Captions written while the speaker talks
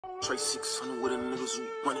Trey 600 with the niggas who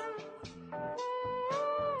run it.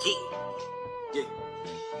 Yeah, yeah,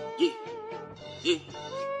 yeah, yeah,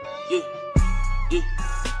 yeah, yeah.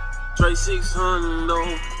 Trey 600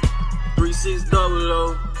 though,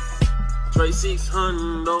 3600. Trey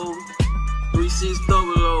 600 though,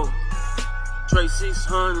 3600. Trey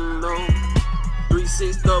 600 though,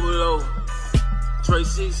 3600. Trey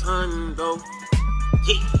 600 though,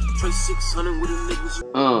 yeah. Trey 600 with the niggas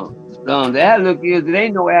who. The outlook is, it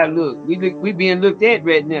ain't no outlook. We being looked at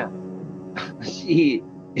right now. Shit.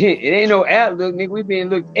 It ain't no outlook, nigga. We being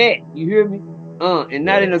looked at. You hear me? And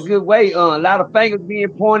not in a good way. A lot of fingers being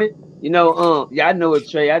pointed. You know, yeah, I know it,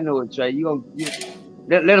 Trey. I know it, Trey. You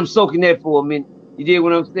let them soak in that for a minute. You did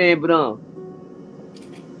what I'm saying? But a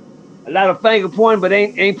lot of finger pointing, but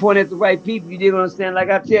ain't pointing at the right people. You did what I'm saying? Like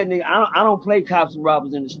I tell nigga, I don't play cops and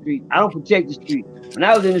robbers in the street. I don't protect the street. When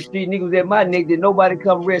I was in the street, niggas was at my neck, did nobody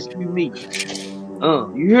come rescue me.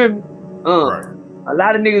 You hear me? Right. A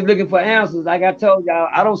lot of niggas looking for answers. Like I told y'all,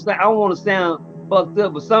 I don't want to sound fucked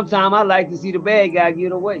up, but sometimes I like to see the bad guy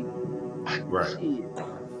get away. Right. Shit. You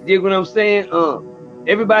dig what I'm saying?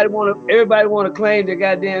 Everybody wanna claim that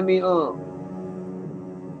goddamn me. You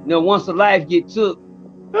know, once a life get took.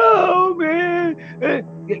 Oh man,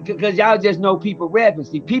 because y'all just know people rapping.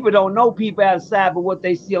 See, people don't know people outside but what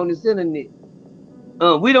they see on this internet.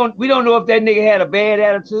 We don't know if that nigga had a bad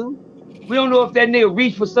attitude. We don't know if that nigga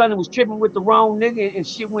reached for something and was tripping with the wrong nigga and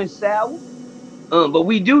shit went sour. But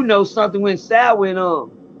we do know something went sour, and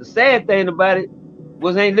the sad thing about it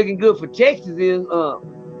was ain't looking good for Texas is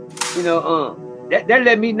you know, that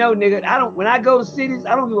let me know, nigga. When I go to cities,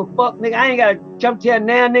 I don't give a fuck, nigga. I ain't gotta come tell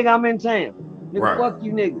now, nigga, I'm in town. Nigga, right. Fuck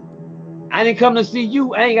you, nigga. I didn't come to see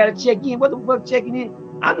you. I ain't gotta check in. What the fuck checking in?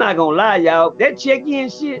 I'm not gonna lie, y'all. That check in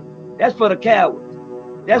shit, that's for the cowards.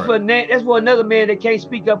 That's right. That's for another man that can't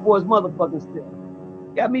speak up for his motherfucking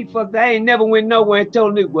self. Got me fucked. I ain't never went nowhere and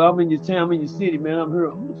told nigga, well, I'm in your town, I'm in your city, man. I'm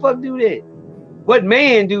here. Who the fuck do that? What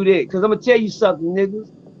man do that? Cause I'm gonna tell you something, niggas.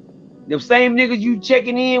 Them same niggas you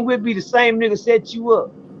checking in with be the same nigga set you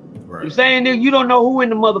up. Right. Them same nigga, you don't know who in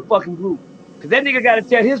the motherfucking group. Cause that nigga gotta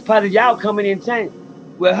tell his party y'all coming in town.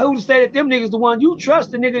 Well, who to say that them niggas the one you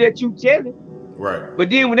trust the nigga that you telling? Right.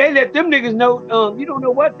 But then when they let them niggas know, you don't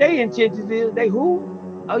know what their intentions is. They who?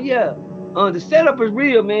 Oh yeah. The setup is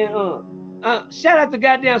real, man. Shout out to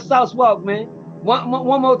goddamn Southwalk, man.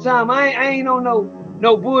 One more time. I ain't on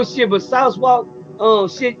no bullshit, but Southwalk,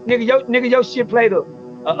 shit, nigga, your shit played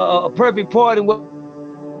a perfect part in what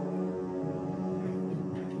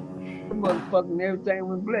motherfucking everything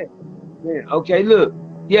went black. Man, okay, look.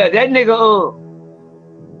 Yeah, that nigga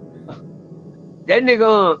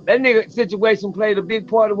situation played a big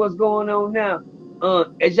part of what's going on now.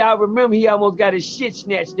 As y'all remember, he almost got his shit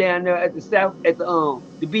snatched down there at the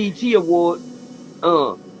BET Award.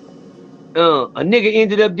 A nigga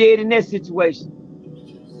ended up dead in that situation.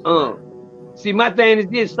 See, my thing is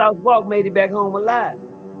this: Southwalk made it back home alive.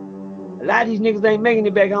 A lot of these niggas ain't making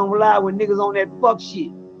it back home alive when niggas on that fuck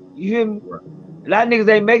shit. You hear me? Right. A lot of niggas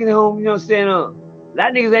ain't making it home. You know what I'm saying? A lot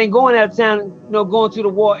of niggas ain't going out of town. You know, going to the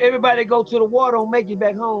war. Everybody that go to the war don't make it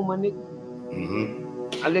back home, my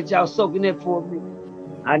nigga. I let y'all soak in that for a minute.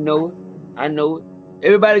 I know it. I know it.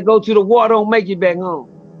 Everybody go to the war don't make it back home.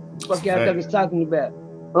 Fuck y'all think it's talking about?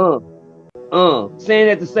 Saying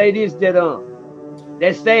that to say this,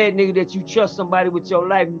 that sad nigga that you trust somebody with your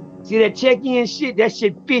life. See that check-in shit? That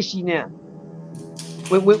shit fishy now.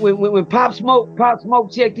 When Pop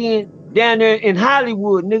Smoke checked in down there in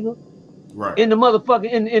Hollywood, nigga. Right. In the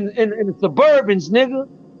motherfucking in the suburbans, nigga.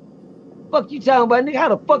 Fuck you talking about, nigga? How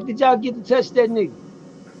the fuck did y'all get to touch that nigga?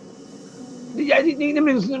 Them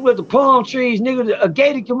niggas with the palm trees, nigga, a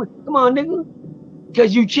gated come on, nigga.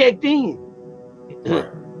 Cause you checked in.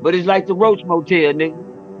 Right. But it's like the Roach Motel, nigga.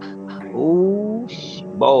 Oh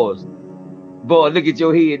boys. Boy, look at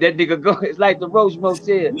your head. That nigga go, it's like the Roach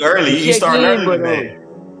Motel. You starting early today.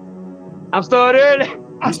 I'm starting early.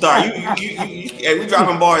 Hey, we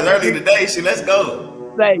dropping bars early today, shit. Let's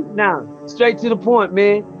go. Like, now, straight to the point,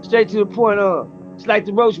 man. Straight to the point. It's like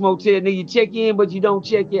the Roach Motel, nigga. You check in, but you don't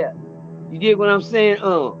check out. You dig what I'm saying?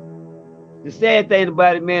 The sad thing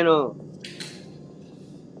about it, man,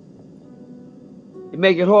 it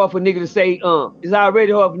make it hard for niggas to say, it's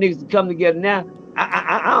already hard for niggas to come together now.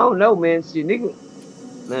 I don't know, man. Shit,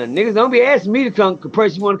 niggas don't be asking me to come.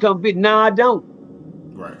 Percy, you want to come fit? Nah, I don't.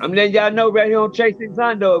 Right. I'm letting y'all know right here on Trey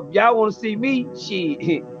 600. If y'all want to see me, shit,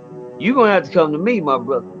 you gonna have to come to me, my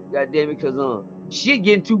brother. God damn it, cause shit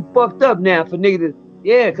getting too fucked up now for niggas.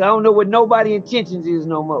 Cause I don't know what nobody intentions is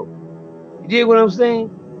no more. You dig what I'm saying?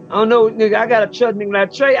 I don't know, nigga. I got a trust nigga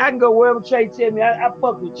like Trey. I can go wherever Trey tell me. I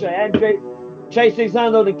fuck with Trey. Trey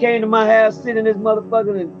 600 that came to my house, sitting in this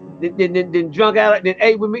motherfucker, and then drunk out, then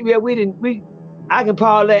ate with me. Yeah, I can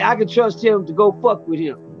parlay. I can trust him to go fuck with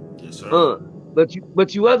him. Yes, sir.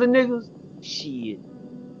 But you other niggas, shit.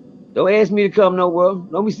 Don't ask me to come nowhere.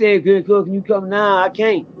 Don't be saying, "Good cook, can you come?" Nah, I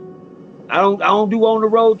can't. I don't do on the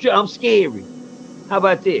road trip. I'm scary. How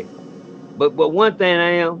about that? But one thing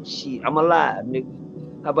I am, shit, I'm alive,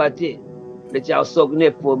 nigga. How about that? Let y'all soak in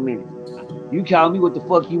that for a minute. You call me what the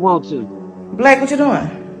fuck you want to. Black, what you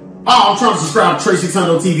doing? Oh, I'm trying to subscribe to Trey 600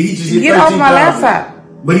 on TV. He just hit 13,000. Get off my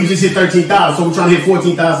laptop. But he just hit 13,000, so we're trying to hit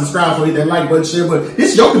 14,000 subscribers, so hit that like button, share button.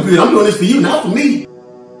 This is your computer. I'm doing this for you, not for me.